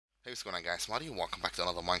Hey, what's going on, guys? Marty, welcome back to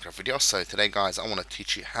another Minecraft video. So today, guys, I want to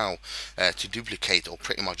teach you how to duplicate or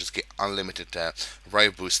pretty much just get unlimited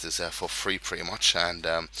rail boosters for free, pretty much. And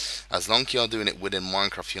as long as you're doing it within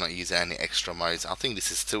Minecraft, you're not using any extra modes. I think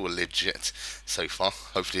this is still legit so far.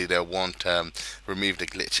 Hopefully, they won't remove the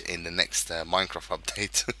glitch in the next Minecraft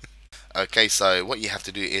update. Okay, so what you have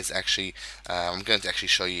to do is actually, I'm going to actually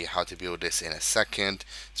show you how to build this in a second.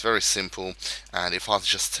 It's very simple, and if I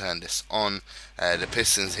just turn this on, the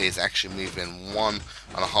pistons here is actually moving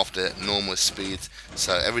 1.5 the normal speed.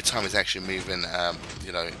 So every time it's actually moving,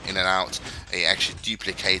 in and out, it actually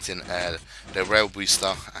duplicating the rail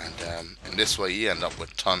booster, and in this way you end up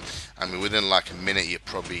with a ton. I mean, within like a minute you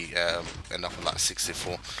probably end up with like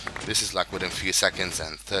 64. This is like within a few seconds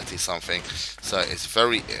and 30 something. So it's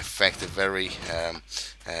very effective, very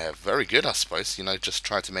good, I suppose. Just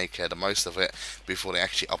try to make the most of it before they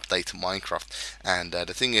actually update Minecraft. And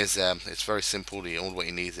the thing is, it's very simple. All what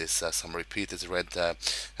you need is some repeated red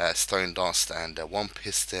stone dust and one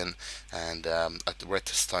piston and a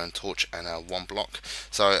redstone torch and one block.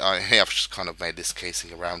 So here I've just kind of made this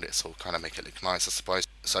casing around it, so kind of make it look nice, I suppose.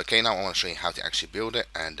 So okay, now I want to show you how to actually build it,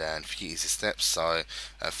 and a few easy steps. So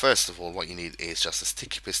first of all, what you need is just a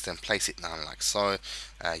sticky piston. Place it down like so.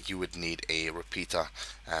 You would need a repeater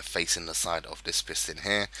facing the side of this piston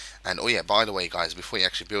here. And oh yeah, by the way, guys, before you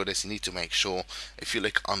actually build this, you need to make sure, if you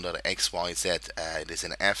look under the XYZ, it is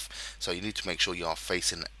an F, so you need to make sure you are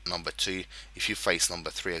facing number 2. If you face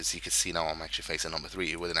number 3, as you can see now, I'm actually facing number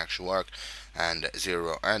 3, it wouldn't actually work. And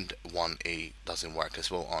 0 and 1 it doesn't work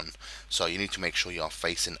as well on. So you need to make sure you are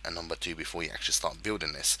facing a number 2 before you actually start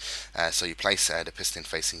building this. So you place the piston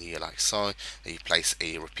facing you like so. You place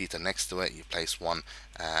a repeater next to it. You place one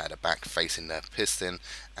at the back facing the piston,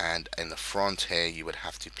 and in the front here you would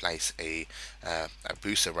have to place a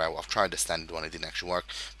booster rail. I've tried the standard one, it didn't actually work,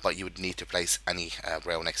 but you would need to place any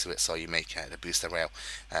rail next to it, so you make the booster rail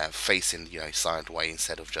facing sideways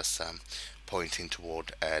instead of just pointing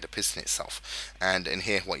toward the piston itself. And in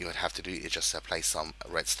here what you would have to do is just place some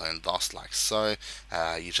redstone dust like so.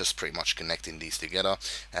 You're just pretty much connecting these together.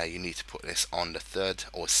 You need to put this on the third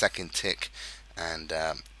or second tick, and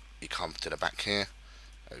you come to the back here.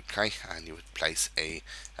 Okay, and you would place a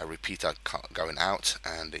repeater going out,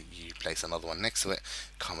 and you place another one next to it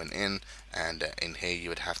coming in, and in here you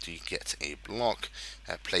would have to get a block,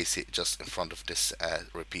 place it just in front of this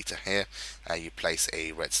repeater here. You place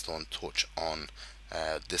a redstone torch on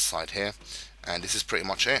this side here, and this is pretty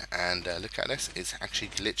much it. And look at this, it's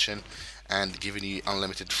actually glitching and giving you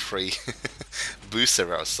unlimited free booster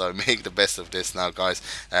rails. So make the best of this now, guys,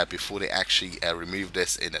 before they actually remove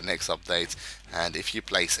this in the next update. And if you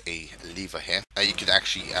place a lever here, you could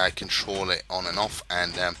actually control it on and off,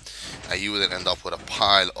 and you would end up with a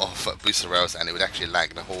pile of booster rails, and it would actually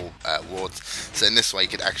lag the whole world. So in this way you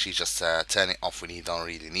could actually just turn it off when you don't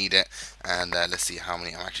really need it. And let's see how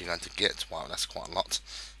many I'm actually going to get. Wow, that's quite a lot.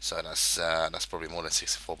 So that's probably more than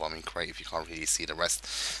 64, but I mean, great if you can't really see the rest,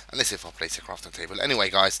 unless if I place a crafting table. Anyway,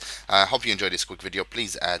 guys, I hope you enjoyed this quick video.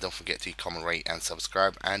 Please don't forget to comment, rate, and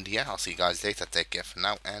subscribe. And yeah, I'll see you guys later. Take care for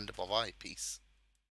now, and bye bye. Peace.